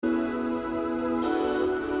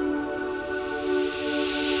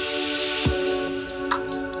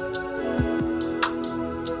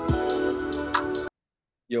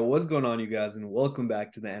Yo, what's going on, you guys, and welcome back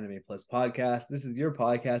to the Anime Plus podcast. This is your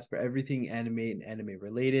podcast for everything anime and anime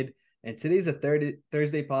related. And today's a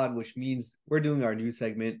Thursday pod, which means we're doing our new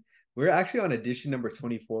segment. We're actually on edition number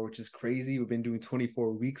 24, which is crazy. We've been doing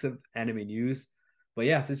 24 weeks of anime news. But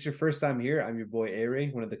yeah, if this is your first time here, I'm your boy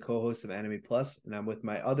A-Ray, one of the co-hosts of Anime Plus, and I'm with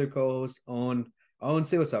my other co-host, Owen. Owen,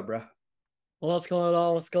 say what's up, bro. What's going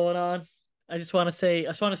on? What's going on? I just want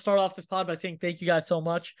to start off this pod by saying thank you guys so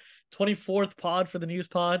much. 24th pod for the news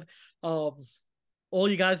pod. Um, all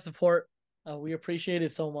you guys' support, we appreciate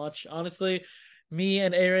it so much. Honestly, me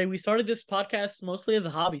and A-Ray, we started this podcast mostly as a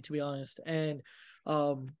hobby, to be honest. And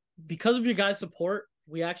um, because of your guys' support,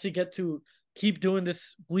 we actually get to keep doing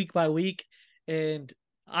this week by week. And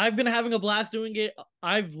I've been having a blast doing it.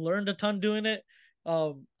 I've learned a ton doing it.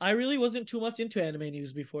 I really wasn't too much into anime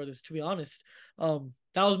news before this, to be honest.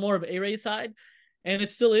 That was more of A-Ray's side, and it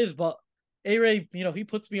still is. But A-Ray, he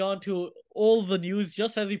puts me on to all the news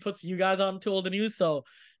just as he puts you guys on to all the news. So,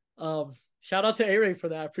 shout out to A-Ray for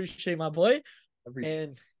that. I appreciate my boy.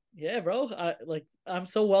 And yeah, bro, I'm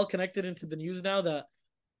so well connected into the news now that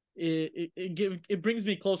it brings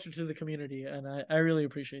me closer to the community, and I really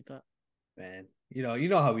appreciate that. Man, you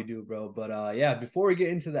know how we do, bro. But yeah, before we get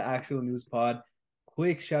into the actual news pod,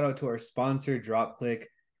 quick shout out to our sponsor, DropClick.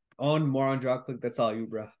 On more on DropClick, that's all you,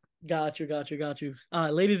 bro. Got you.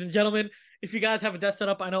 Ladies and gentlemen, if you guys have a desk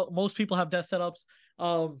setup, I know most people have desk setups.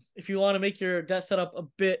 If you want to make your desk setup a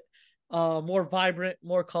bit more vibrant,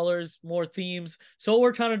 more colors, more themes. So what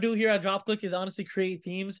we're trying to do here at DropClick is honestly create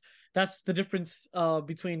themes. That's the difference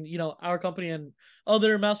between our company and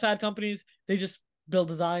other mousepad companies. They just build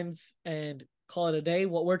designs and call it a day.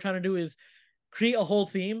 What we're trying to do is create a whole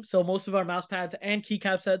theme. So most of our mouse pads and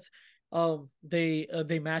keycap sets,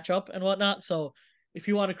 they match up and whatnot. So if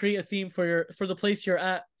you want to create a theme for the place you're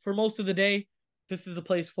at for most of the day, this is the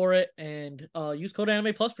place for it. And use code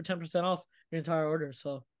Anime Plus for 10% off your entire order.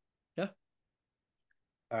 So yeah.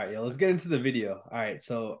 All right, yeah, let's get into the video. All right,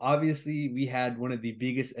 so obviously we had one of the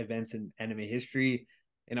biggest events in anime history,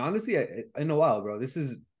 and honestly, in a while, bro. This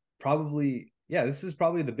is probably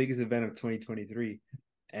the biggest event of 2023.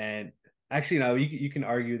 And actually, now you can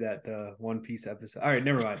argue that the One Piece episode. All right,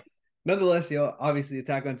 never mind. Nonetheless, obviously,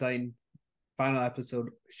 Attack on Titan final episode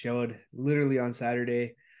showed literally on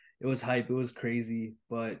Saturday. It was hype. It was crazy,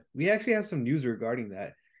 but we actually have some news regarding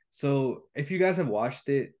that. So if you guys have watched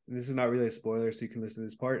it, this is not really a spoiler, so you can listen to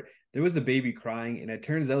this part. There was a baby crying, and it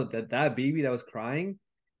turns out that that baby that was crying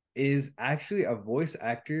is actually a voice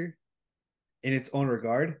actor in its own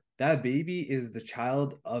regard. That baby is the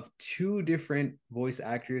child of two different voice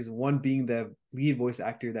actors, one being the lead voice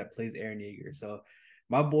actor that plays Eren Yeager. So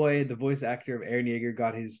my boy, the voice actor of Eren Yeager,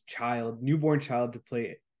 got his newborn child, to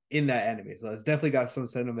play in that anime. So it's definitely got some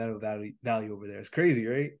sentimental value over there. It's crazy,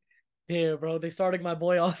 right? Yeah, bro. They started my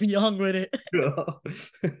boy off young with it.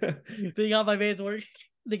 they got my man's work.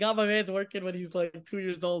 They got my man's working when he's like 2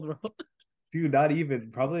 years old, bro. Dude, not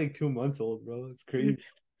even probably like 2 months old, bro. It's crazy.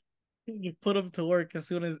 You put him to work as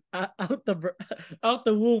soon as out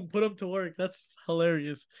the womb. Put him to work. That's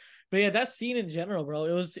hilarious. But yeah, that scene in general, bro.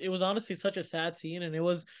 It was honestly such a sad scene, and it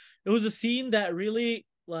was a scene that really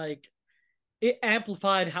it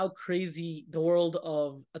amplified how crazy the world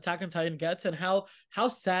of Attack on Titan gets and how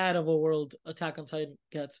sad of a world Attack on Titan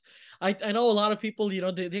gets. I know a lot of people,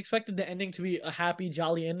 they expected the ending to be a happy,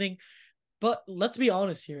 jolly ending, but let's be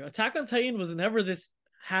honest here. Attack on Titan was never this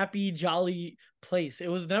happy, jolly place. It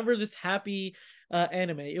was never this happy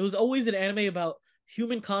anime. It was always an anime about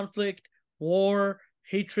human conflict, war,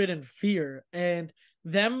 hatred, and fear. And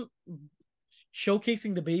them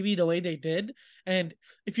showcasing the baby the way they did. And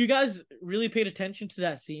if you guys really paid attention to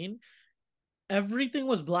that scene, everything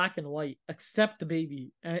was black and white except the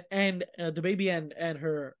baby and the baby and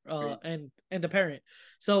her and the parent.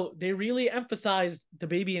 So they really emphasized the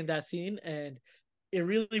baby in that scene, and it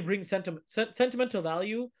really brings sentimental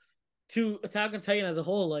value to Attack on Titan as a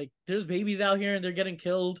whole. Like, there's babies out here and they're getting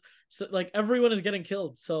killed. So like everyone is getting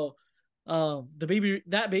killed. So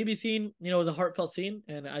that baby scene, was a heartfelt scene,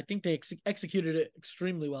 and I think they executed it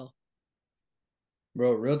extremely well.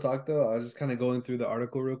 Bro, real talk though, I was just kind of going through the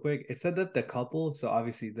article real quick. It said that the couple, so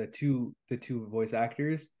obviously the two voice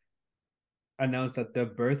actors, announced that the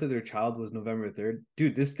birth of their child was November 3rd.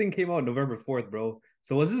 Dude, this thing came out November 4th, bro.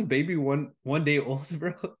 So was this baby one day old,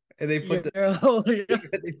 bro? And they put Yeah, the oh, yeah.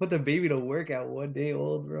 they put the baby to work at one day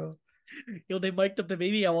old, bro. They mic'd up the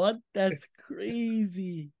baby at one. That's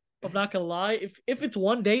crazy. I'm not gonna lie. If it's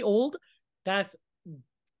one day old, that's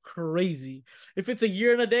crazy. If it's a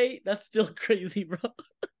year and a day, that's still crazy, bro.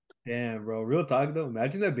 Damn, bro. Real talk though.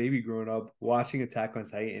 Imagine that baby growing up watching Attack on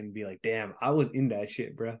Titan and be like, damn, I was in that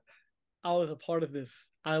shit, bro. I was a part of this.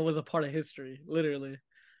 I was a part of history, literally.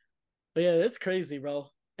 But yeah, it's crazy, bro.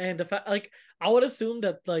 And the fact, like, I would assume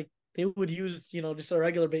that like they would use, just a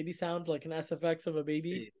regular baby sound, like an SFX of a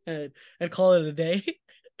baby, and call it a day.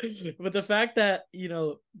 But the fact that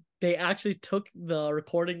they actually took the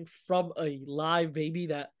recording from a live baby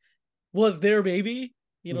that was their baby,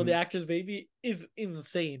 the Mhm. actor's baby, is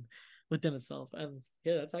insane within itself. And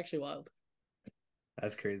yeah, that's actually wild.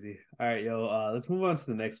 That's crazy. All right, yo, let's move on to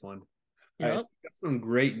the next one. All right, Yeah. so we got some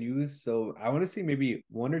great news. So I want to say maybe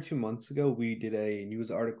 1 or 2 months ago, we did a news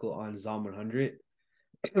article on Zom 100.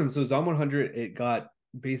 So Zom 100, it got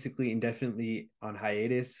basically indefinitely on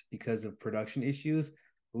hiatus because of production issues.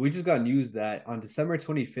 But we just got news that on December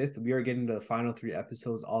 25th, we are getting the final 3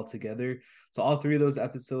 episodes all together. So all 3 of those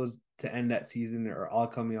episodes to end that season are all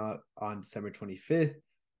coming out on December 25th.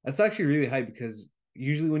 That's actually really hype because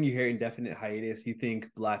usually when you hear indefinite hiatus, you think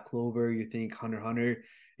Black Clover, you think Hunter x Hunter,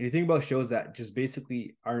 and you think about shows that just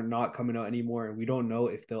basically are not coming out anymore, and we don't know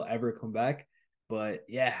if they'll ever come back. But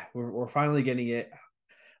yeah, we're finally getting it.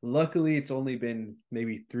 Luckily, it's only been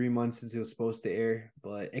maybe 3 months since it was supposed to air,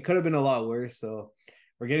 but it could have been a lot worse. So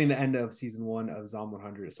we're getting the end of season 1 of Zom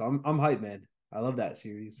 100. So I'm hyped, man. I love that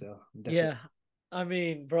series. So I'm definitely Yeah. I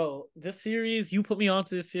mean, bro, this series, you put me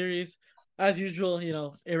onto this series. As usual,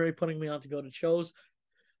 Avery putting me on to go to shows.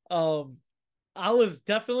 Um, I was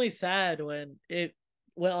definitely sad when it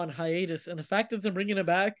went on hiatus, and the fact that they're bringing it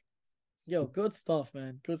back, yo, good stuff,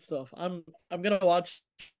 man, good stuff. I'm gonna watch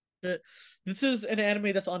it. This is an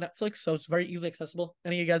anime that's on Netflix, so it's very easily accessible.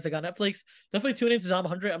 Any of you guys that got Netflix, definitely tune into Zom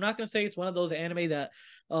 100. I'm not gonna say it's one of those anime that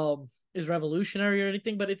is revolutionary or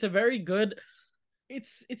anything, but it's a very good.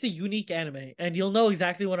 It's a unique anime, and you'll know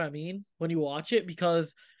exactly what I mean when you watch it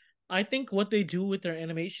because I think what they do with their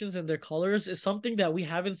animations and their colors is something that we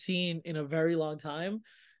haven't seen in a very long time.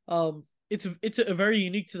 It's a very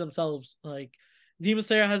unique to themselves. Like Demon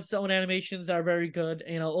Slayer has its own animations that are very good.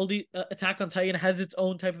 All the Attack on Titan has its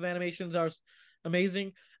own type of animations that are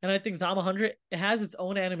amazing, and I think Zama 100 it has its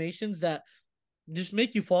own animations that just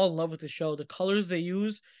make you fall in love with the show. The colors they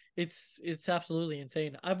use, it's absolutely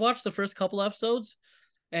insane. I've watched the first couple episodes,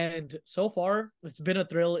 and so far it's been a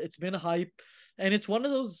thrill. It's been a hype, and it's one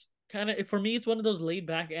of those kind of for me. It's one of those laid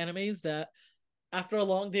back animes that after a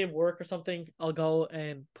long day of work or something, I'll go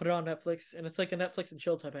and put it on Netflix, and it's like a Netflix and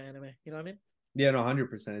chill type of anime. You know what I mean? yeah, no,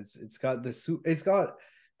 100%. It's got it's got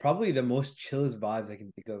probably the most chillest vibes I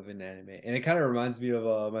can think of in anime, and it kind of reminds me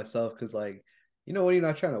of myself because like when you're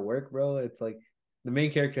not trying to work, bro, it's like the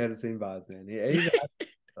main character has the same vibes, man. Yeah,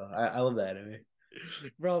 I love that anime.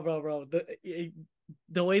 Bro.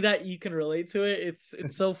 The way that you can relate to it,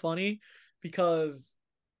 it's so funny because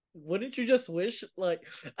wouldn't you just wish like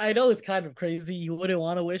I know it's kind of crazy, you wouldn't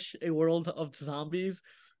want to wish a world of zombies,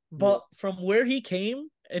 Yeah, but from where he came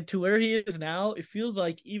and to where he is now, it feels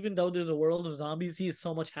like even though there's a world of zombies, he is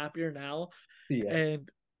so much happier now. yeah, And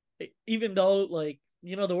even though like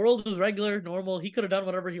the world was regular, normal, he could have done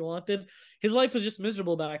whatever he wanted. His life was just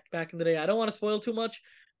miserable back in the day. I don't want to spoil too much,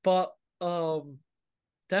 but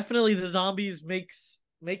definitely the zombies makes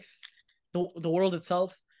the world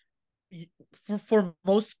itself for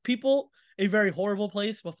most people a very horrible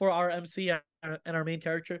place. But for our MC and our main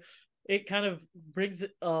character, it kind of brings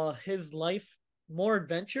his life more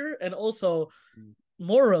adventure and also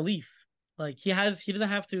more relief. Like he doesn't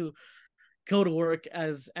have to go to work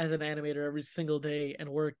as an animator every single day and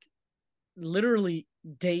work literally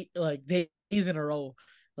days in a row.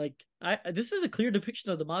 Like I this is a clear depiction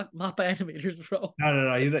of the Mappa animators, bro.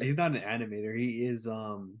 no. He's not an animator. He is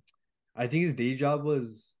I think his day job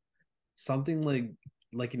was something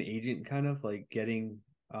like an agent, kind of like getting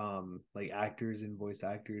like actors and voice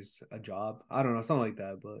actors a job. I don't know, something like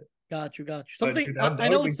that. Got you. But Something dude, I, that I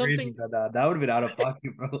would have know been it's crazy. something. That would have been out of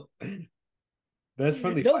pocket, bro. That's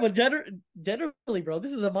friendly No, fire. but generally, bro,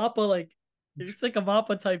 this is a Mappa like it's like a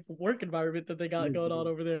Mappa type work environment that they got going on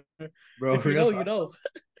over there. Bro, If you real know, you talk. know.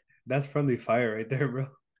 That's friendly fire right there, bro.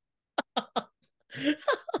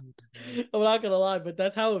 I'm not gonna lie, but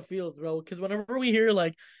that's how it feels, bro. Because whenever we hear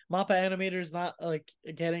like Mappa animators not like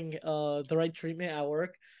getting the right treatment at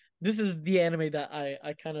work, this is the anime that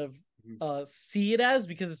I kind of see it as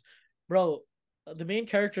because, bro, the main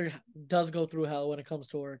character does go through hell when it comes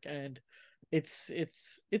to work, and it's.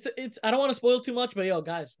 I don't want to spoil too much, but yo,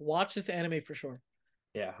 guys, watch this anime for sure.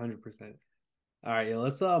 Yeah, 100%. All right, yeah,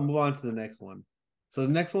 let's move on to the next one. So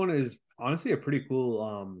the next one is honestly a pretty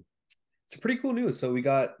cool it's a pretty cool news. So we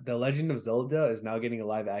got The Legend of Zelda is now getting a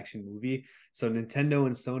live action movie. So Nintendo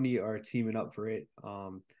and Sony are teaming up for it.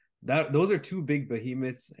 That those are two big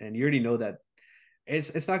behemoths, and you already know that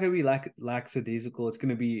it's not going to be lackadaisical. It's going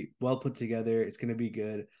to be well put together. It's going to be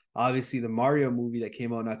good. Obviously, the Mario movie that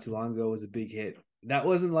came out not too long ago was a big hit. That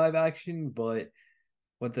wasn't live action, but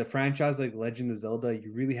with the franchise like Legend of Zelda,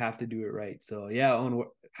 you really have to do it right. So yeah, on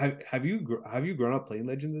have you grown up playing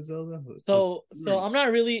Legend of Zelda? Because So I'm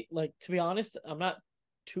not really like, to be honest, I'm not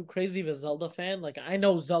too crazy of a Zelda fan. Like I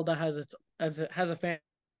know Zelda has a fan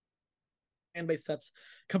base that's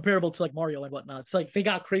comparable to like Mario and whatnot. It's like they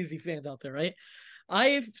got crazy fans out there, right?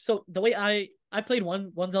 The way I played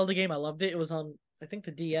one Zelda game, I loved it. It was on, I think,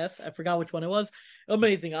 the DS. I forgot which one it was.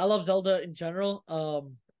 Amazing. I love Zelda in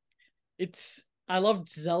general. It's I loved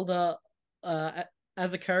Zelda uh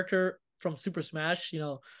as a character from Super Smash.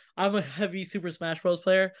 I'm a heavy Super Smash Bros.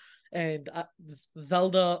 Player, and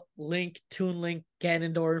Zelda, Link, Toon Link,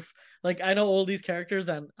 Ganondorf. Like I know all these characters,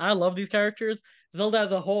 and I love these characters. Zelda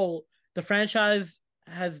as a whole, the franchise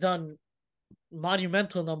has done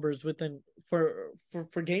monumental numbers within for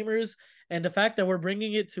gamers, and the fact that we're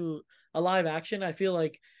bringing it to a live action, I feel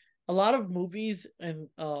like a lot of movies and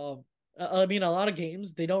I mean a lot of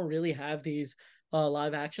games, they don't really have these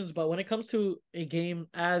live actions, but when it comes to a game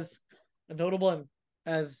as notable and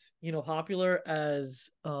as popular as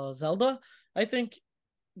Zelda, I think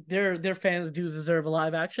their fans do deserve a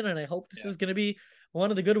live action, and I hope this yeah. is going to be one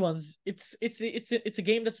of the good ones. It's a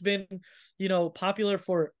game that's been popular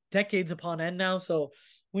for decades upon end now, so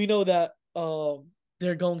we know that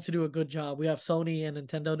they're going to do a good job. We have Sony and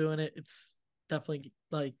Nintendo doing it. It's definitely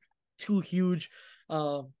like two huge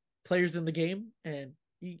players in the game, and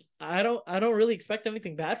I don't really expect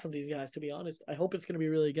anything bad from these guys, to be honest. I hope it's going to be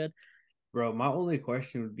really good. Bro, my only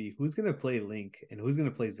question would be who's gonna play Link and who's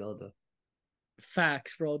gonna play Zelda?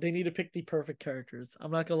 Facts, bro. They need to pick the perfect characters.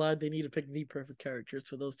 I'm not gonna lie, they need to pick the perfect characters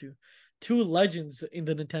for those two legends in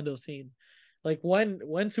the Nintendo scene. Like when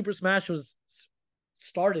Super Smash was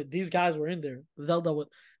started, these guys were in there. Zelda was,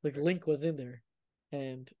 like, Link was in there,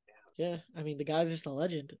 and yeah, I mean the guy's just a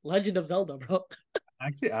legend of Zelda, bro.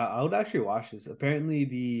 Actually, I would actually watch this. Apparently,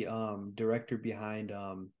 the director behind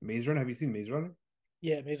Maze Runner. Have you seen Maze Runner?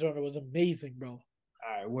 Yeah, Maze Runner was amazing, bro. All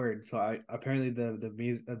right, word. So I apparently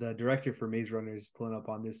the director for Maze Runner is pulling up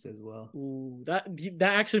on this as well. Ooh, that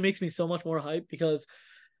actually makes me so much more hype because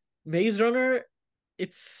Maze Runner,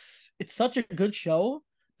 it's such a good show,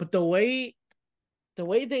 but they're like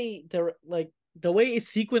the way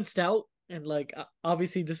it's sequenced out, and like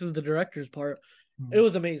obviously this is the director's part. It Mhm.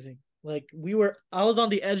 was amazing. Like I was on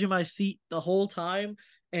the edge of my seat the whole time,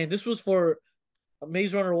 and this was for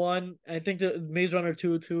Maze Runner 1. I think the Maze Runner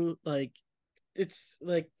 2 too. Like it's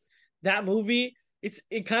like that movie.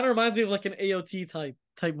 It kind of reminds me of like an AOT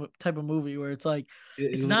type of movie where it's like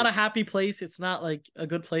it's not a happy place. It's not like a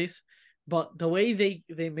good place, but the way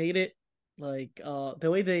they made it, like the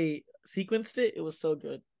way they sequenced it, it was so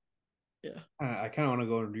good. Yeah, I kind of want to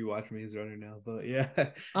go and rewatch Maze Runner now, but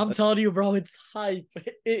yeah. I'm telling you, bro, it's hype.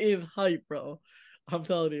 It is hype, bro. I'm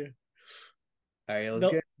telling you. All right, let's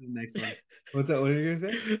No, get to the next one. What's that? What are you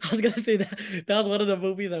gonna say? I was gonna say that was one of the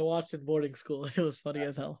movies I watched in boarding school, and it was funny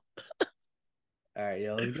as hell. All right,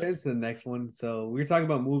 yeah, let's get into the next one. So we were talking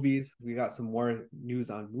about movies. We got some more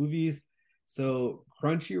news on movies. So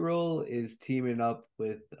Crunchyroll is teaming up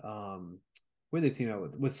with where they teaming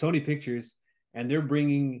up with Sony Pictures, and they're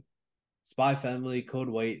bringing Spy Family Code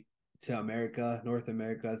White to America, North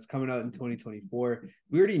America. It's coming out in 2024.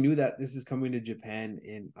 We already knew that this is coming to Japan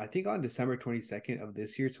in, I think, on December 22nd of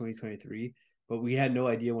this year, 2023, but we had no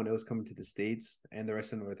idea when it was coming to the States and the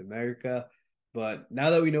rest of North America. But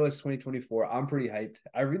now that we know it's 2024, I'm pretty hyped.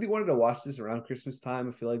 I really wanted to watch this around Christmas time.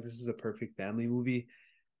 I feel like this is a perfect family movie.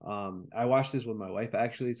 I watched this with my wife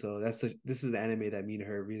actually, so this is an anime that me and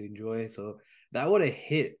her really enjoy. So that would have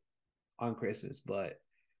hit on Christmas, but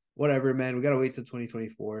whatever, man. We gotta wait till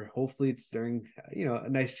 2024. Hopefully, it's during a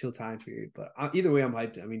nice chill time period. But either way, I'm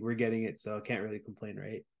hyped. I mean, we're getting it, so I can't really complain,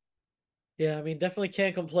 right? Yeah, I mean, definitely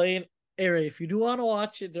can't complain. Hey, Ray, if you do want to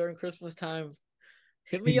watch it during Christmas time,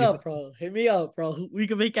 hit me up, bro. Hit me up, bro. We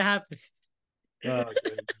can make it happen. Oh,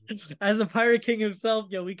 good. As a Pirate King himself,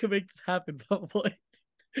 yeah, we can make this happen, boy.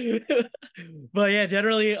 But yeah,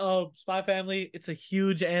 generally, Spy Family, it's a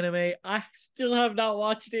huge anime. I still have not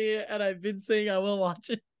watched it, and I've been saying I will watch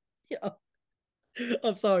it. Yeah.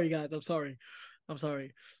 I'm sorry, guys. I'm sorry. I'm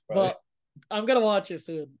sorry. Right. But I'm gonna watch it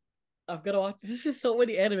soon. I'm gonna watch. There's just so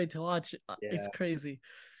many anime to watch. It's Yeah. crazy.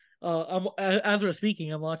 I'm as we're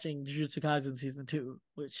speaking, I'm watching Jujutsu Kaisen season 2,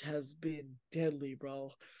 which has been deadly,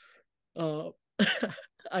 bro. Uh,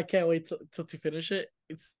 I can't wait to finish it.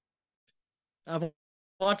 I've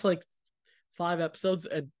watched like 5 episodes,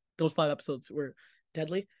 and those 5 episodes were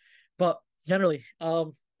deadly. But generally,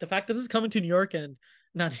 the fact that this is coming to New York and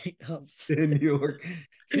not In New York.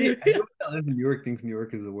 See, everyone that lives in New York thinks New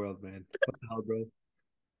York is the world, man. What the hell, bro?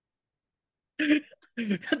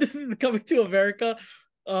 This is coming to America.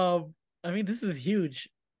 I mean, this is huge.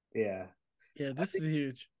 Yeah. Yeah, I this think is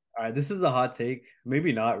huge. all right, this is a hot take.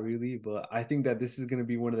 Maybe not really, but I think that this is going to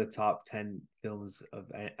be one of the top 10 films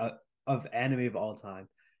of anime of all time.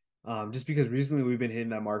 Just because recently we've been hitting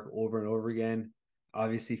that mark over and over again.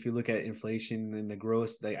 Obviously, if you look at inflation and the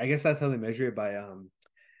gross, like I guess that's how they measure it by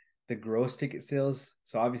the gross ticket sales.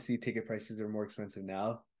 So obviously ticket prices are more expensive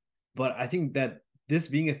now. But I think that this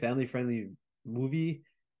being a family friendly movie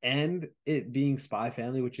and it being Spy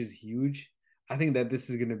Family, which is huge, I think that this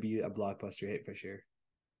is going to be a blockbuster hit for sure.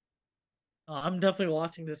 I'm definitely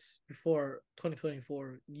watching this before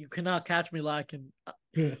 2024. You cannot catch me lacking.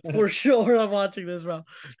 For sure, I'm watching this, bro.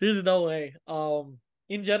 There's no way.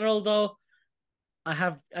 In general, though, I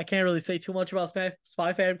can't really say too much about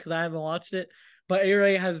Spy Fam because I haven't watched it. But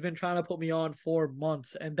A-Ray has been trying to put me on for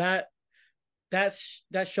months, and that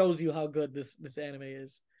shows you how good this anime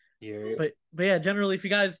is. Yeah. But yeah, generally, if you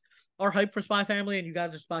guys are hyped for Spy Family and you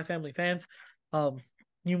guys are Spy Family fans, um,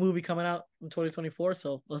 new movie coming out in 2024,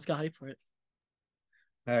 so let's get hyped for it.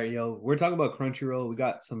 All right, yo, we're talking about Crunchyroll. We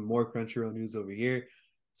got some more Crunchyroll news over here.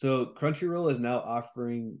 So Crunchyroll is now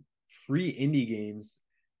offering free indie games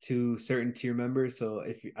to certain tier members. So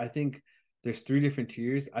I think there's three different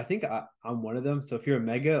tiers. I think I'm one of them. So if you're a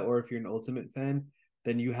mega or if you're an ultimate fan,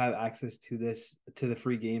 then you have access to the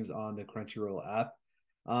free games on the Crunchyroll app.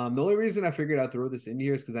 The only reason I figured I'd throw this in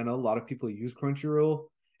here is because I know a lot of people use Crunchyroll,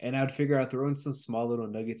 and I'd figure I'd throw in some small little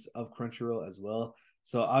nuggets of Crunchyroll as well.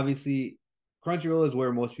 So obviously Crunchyroll is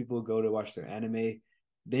where most people go to watch their anime.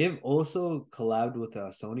 They've also collabed with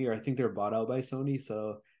Sony, or I think they're bought out by Sony.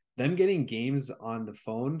 So them getting games on the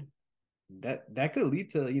phone, that could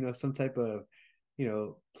lead to some type of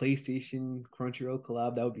PlayStation Crunchyroll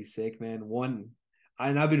collab. That would be sick, man.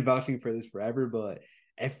 And I've been vouching for this forever, but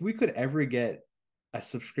if we could ever get a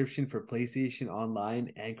subscription for PlayStation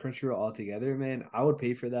Online and Crunchyroll all together, man, I would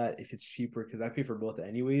pay for that if it's cheaper because I pay for both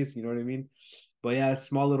anyways. You know what I mean? But yeah,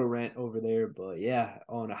 small little rant over there. But yeah,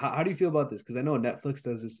 how do you feel about this? Because I know Netflix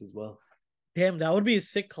does this as well. Damn, that would be a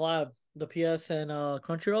sick collab. The PS and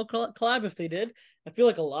Crunchyroll collab if they did. I feel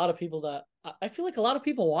like a lot of people that I feel like a lot of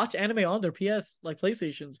people watch anime on their PS like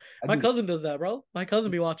PlayStations. I My do. cousin does that, bro. My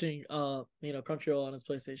cousin be watching Crunchyroll on his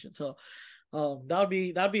PlayStation. So that'd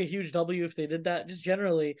be a huge W if they did that. Just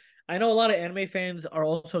generally, I know a lot of anime fans are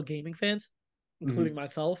also gaming fans, Mhm. including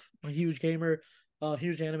myself. I'm a huge gamer,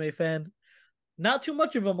 huge anime fan. Not too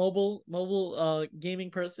much of a mobile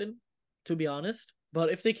gaming person, to be honest. But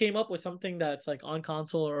if they came up with something that's like on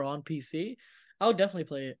console or on PC, I would definitely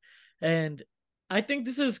play it. And I think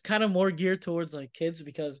this is kind of more geared towards like kids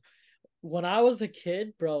because when I was a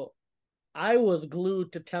kid, bro, I was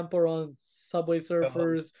glued to Temple Run, Subway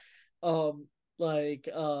Surfers, Jetpack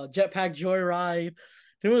Joyride.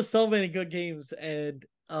 There was so many good games, and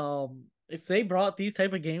if they brought these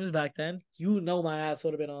type of games back then, my ass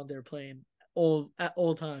would have been on there playing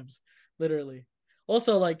old times, literally.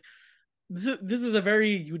 Also, like this is a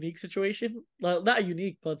very unique situation. Well, not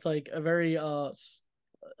unique, but it's like a very a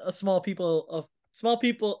small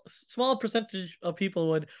percentage of people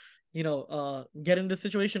would get in this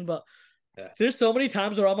situation, but Yeah. there's so many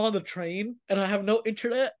times where I'm on the train and I have no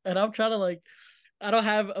internet and I'm trying to like I don't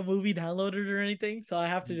have a movie downloaded or anything, so I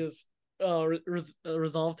have to just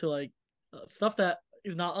resolve to like stuff that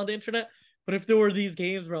is not on the internet. But if there were these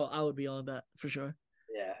games, bro, I would be on that for sure.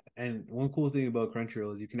 Yeah. And one cool thing about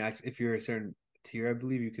Crunchyroll is you can actually, if you're a certain tier, I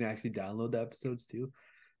believe you can actually download the episodes too.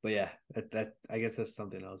 But yeah, that I guess that's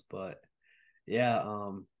something else. But yeah,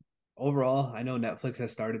 overall, I know Netflix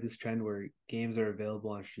has started this trend where games are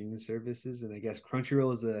available on streaming services, and I guess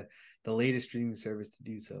Crunchyroll is the latest streaming service to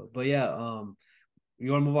do so. But yeah,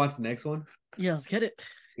 you want to move on to the next one? Yeah, let's get it.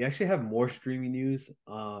 We actually have more streaming news.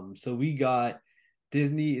 So we got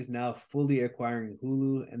Disney is now fully acquiring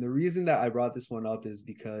Hulu, and the reason that I brought this one up is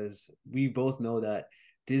because we both know that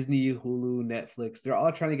Disney, Hulu, Netflix, they're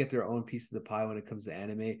all trying to get their own piece of the pie when it comes to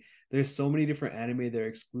anime. There's so many different anime that are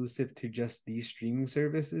exclusive to just these streaming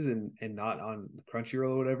services and not on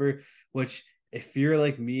Crunchyroll or whatever. Which, if you're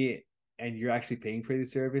like me and you're actually paying for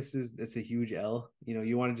these services, that's a huge L.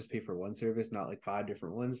 You want to just pay for one service, not like five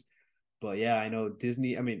different ones. But yeah, I know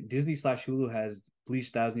Disney. I mean, Disney slash Hulu has Bleach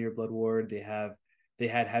Thousand Year Blood War. They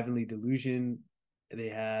had Heavenly Delusion. They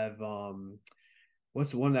have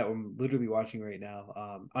what's the one that I'm literally watching right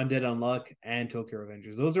now? Undead Unluck and Tokyo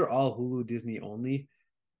Revengers. Those are all Hulu Disney only.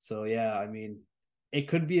 So yeah, I mean, it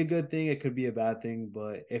could be a good thing, it could be a bad thing,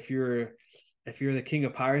 but if you're the king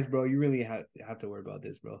of pirates, bro, you really have to worry about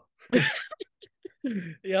this, bro.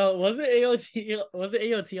 Yo, was it AOT? Was it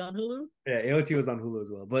AOT on Hulu? Yeah, AOT was on Hulu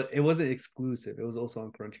as well, but it wasn't exclusive. It was also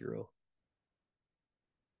on Crunchyroll.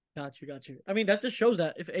 Got you, got you. I mean, that just shows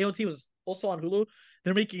that if AOT was also on Hulu,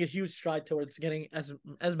 they're making a huge stride towards getting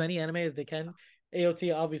as many anime as they can.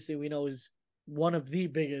 AOT, obviously, we know is one of the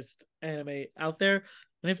biggest anime out there,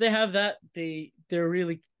 and if they have that, they're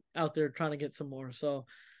really out there trying to get some more. So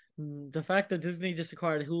the fact that Disney just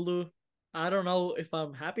acquired Hulu, I don't know if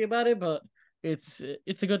I'm happy about it, but it's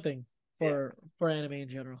a good thing Yeah. for anime in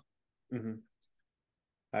general. Mm-hmm. All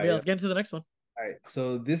But yeah, right. let's get into the next one. All right,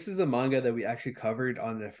 so this is a manga that we actually covered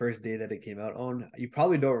on the first day that it came out on. You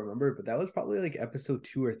probably don't remember, but that was probably like episode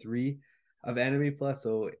 2 or 3 of Anime Plus.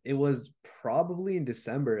 So it was probably in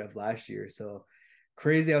December of last year. So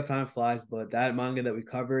crazy how time flies. But that manga that we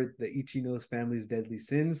covered, the Ichino's Family's Deadly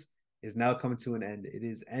Sins, is now coming to an end. It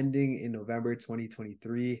is ending in November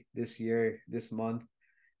 2023, this year, this month.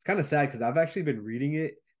 It's kind of sad because I've actually been reading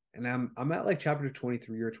it and I'm at like chapter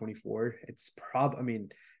 23 or 24. It's I mean,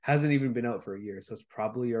 hasn't even been out for a year, so it's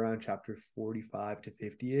probably around chapter 45 to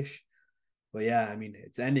 50-ish. But yeah, I mean,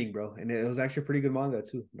 it's ending, bro. And it was actually a pretty good manga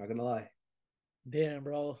too. I'm not gonna lie. Damn,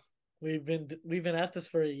 bro. We've been at this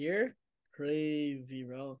for a year. Crazy,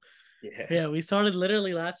 bro. Yeah. Yeah, we started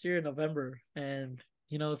literally last year in November, and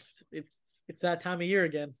it's that time of year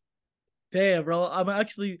again. Damn, bro. I'm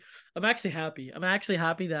actually happy. I'm actually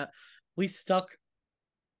happy that we stuck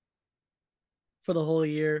for the whole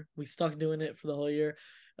year. We stuck doing it for the whole year.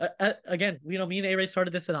 Again, me and A-Ray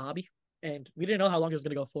started this as a hobby, and we didn't know how long it was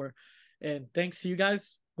gonna go for. And thanks to you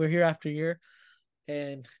guys, we're here after a year,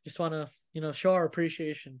 and just want to show our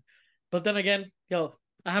appreciation. But then again,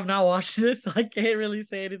 I have not watched this, so I can't really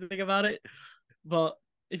say anything about it. But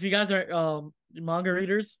if you guys are manga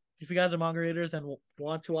readers, if you guys are manga readers and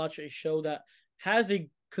want to watch a show that has a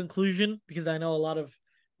conclusion, because I know a lot of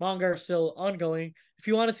manga are still ongoing. If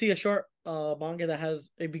you want to see a short manga that has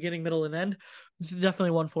a beginning, middle, and end, this is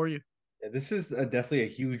definitely one for you. Yeah, this is definitely a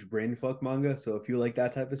huge brain fuck manga. So if you like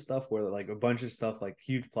that type of stuff, where like a bunch of stuff, like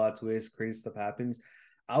huge plot twists, crazy stuff happens,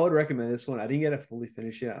 I would recommend this one. I didn't get to fully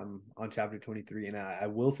finish it. I'm on chapter 23, and I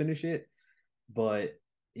will finish it. But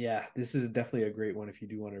yeah, this is definitely a great one if you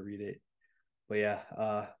do want to read it. But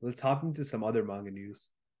yeah, let's hop into some other manga news.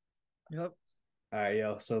 Yep. All right,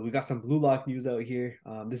 yo. So we got some Blue Lock news out here.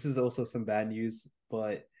 This is also some bad news,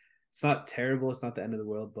 but it's not terrible. It's not the end of the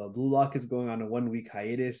world. But Blue Lock is going on a 1 week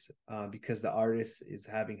hiatus because the artist is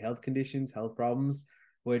having health conditions, health problems.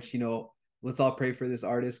 Which let's all pray for this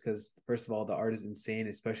artist because first of all, the art is insane,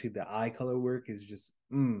 especially the eye color work is just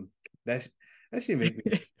that that should make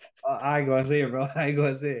me. I ain't gonna say it, bro. I ain't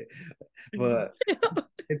gonna say it, but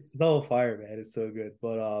it's so fire, man. It's so good.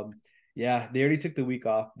 But yeah, they already took the week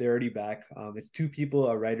off. They're already back. It's two people,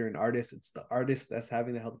 a writer and artist. It's the artist that's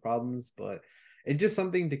having the health problems, but it's just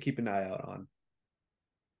something to keep an eye out on.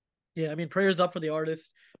 Yeah, I mean, prayers up for the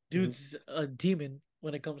artist. Mhm. Dude's a demon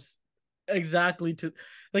when it comes exactly to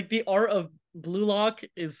like the art of Blue Lock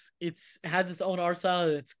it has its own art style.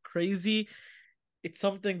 It's crazy. It's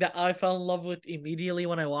something that I fell in love with immediately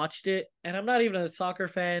when I watched it. And I'm not even a soccer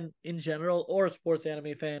fan in general or a sports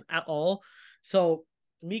anime fan at all. So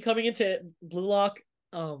me coming into Blue Lock,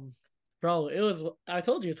 bro, I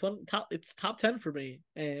told you it's top 10 for me.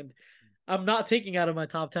 And I'm not taking out of my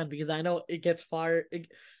top 10 because I know it gets fired.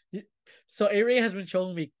 So A-Ray has been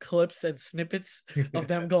showing me clips and snippets of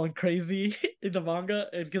them going crazy in the manga,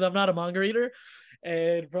 and because I'm not a manga reader,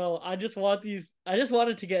 and bro, I just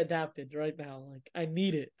wanted to get adapted right now. Like I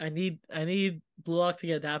need it. I need Blue Lock to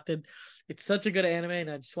get adapted. It's such a good anime,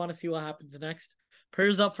 and I just want to see what happens next.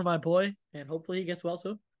 Prayers up for my boy, and hopefully he gets well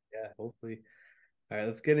soon. Yeah, hopefully. All right,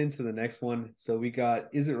 let's get into the next one. So we got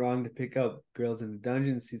Is It Wrong to Pick Up Girls in the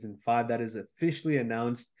Dungeon season 5 that is officially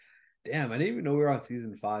announced. Damn, I didn't even know we were on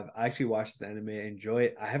season 5. I actually watched this anime, I enjoy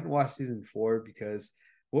it. I haven't watched season 4 because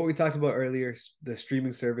what we talked about earlier, the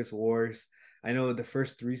streaming service wars. I know the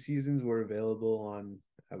first 3 seasons were available on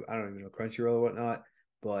I don't even know Crunchyroll or whatnot,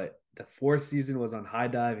 but the fourth season was on High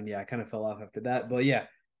Dive, and yeah, I kind of fell off after that. But yeah,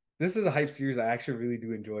 this is a hype series. I actually really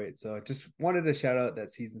do enjoy it. So just wanted to shout out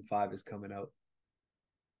that season 5 is coming out.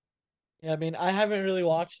 Yeah, I mean, I haven't really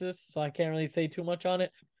watched this, so I can't really say too much on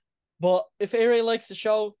it. But if A-Ray likes the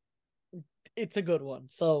show, it's a good one.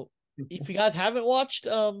 So if you guys haven't watched,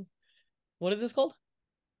 what is this called?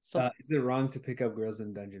 Some Is it wrong to pick up girls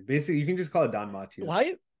in dungeon? Basically, you can just call it Don Machi. That's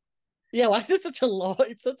why? Yeah, why is it such a long?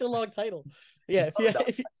 It's such a long title. Yeah, just call it Don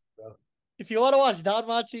Machi, bro. if you want to watch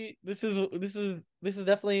Danmachi, this is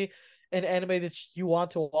definitely an anime that you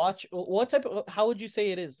want to watch. What type of? How would you say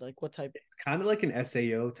it is? Like what type? It's kind of like an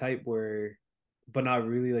SAO type where, but not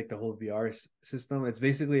really like the whole VR system. It's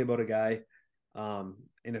basically about a guy,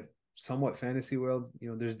 in a somewhat fantasy world.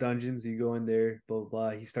 There's dungeons. You go in there, blah blah blah.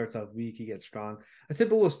 He starts off weak, he gets strong. A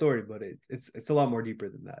typical story, but it's a lot more deeper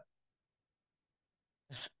than that.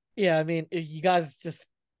 Yeah, I mean, if you guys just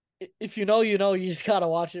if you know, you know, you just gotta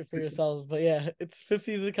watch it for yourselves. But yeah, it's fifth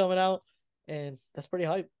season coming out, and that's pretty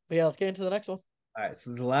hype. But yeah, let's get into the next one. All right,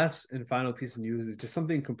 so the last and final piece of news is just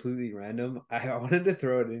something completely random. I wanted to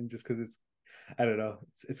throw it in just because I don't know,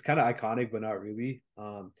 it's kind of iconic, but not really.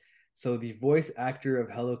 So the voice actor of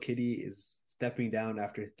Hello Kitty is stepping down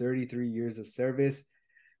after 33 years of service.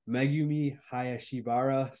 Megumi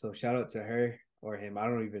Hayashibara. So shout out to her or him. I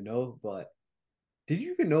don't even know, but did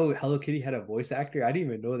you even know Hello Kitty had a voice actor? I didn't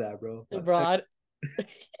even know that, bro. Bro,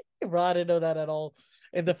 bro, I didn't know that at all.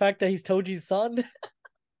 And the fact that he's Toji's son,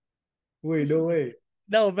 Wait, no way.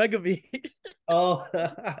 no, Megami. Oh,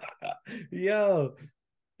 yo,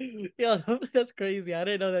 Yeah, that's crazy. I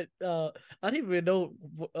didn't know that. I didn't even know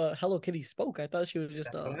Hello Kitty spoke. I thought she was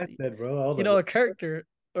just that's what I said, bro. I was like, a character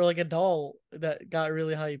or like a doll that got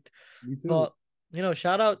really hyped. me too. But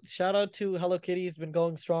shout out to Hello Kitty. It's been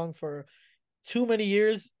going strong for too many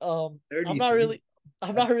years. $33.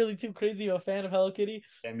 I'm not really too crazy of a fan of Hello Kitty,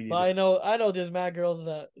 I mean, but I know there's mad girls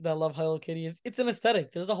that love Hello Kitty. It's an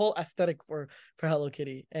aesthetic. There's a whole aesthetic for Hello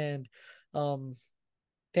Kitty, and um,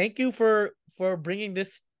 thank you for bringing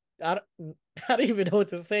this. I don't, I don't even know what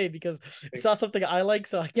to say because it's not something I like,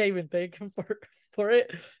 so I can't even thank him for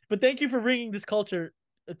it. But thank you for bringing this culture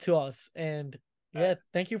to us, and yeah,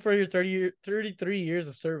 thank you for your 33 years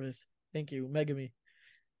of service. Thank you, Megami.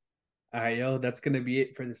 All right, yo, that's gonna be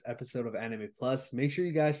it for this episode of Anime Plus. Make sure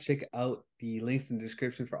you guys check out the links in the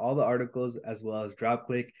description for all the articles as well as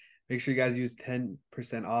DropClick. Make sure you guys use 10%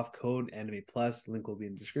 off code Anime Plus. Link will be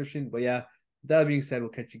in the description. But yeah, with that being said,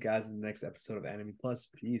 we'll catch you guys in the next episode of Anime Plus.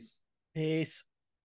 Peace. Peace.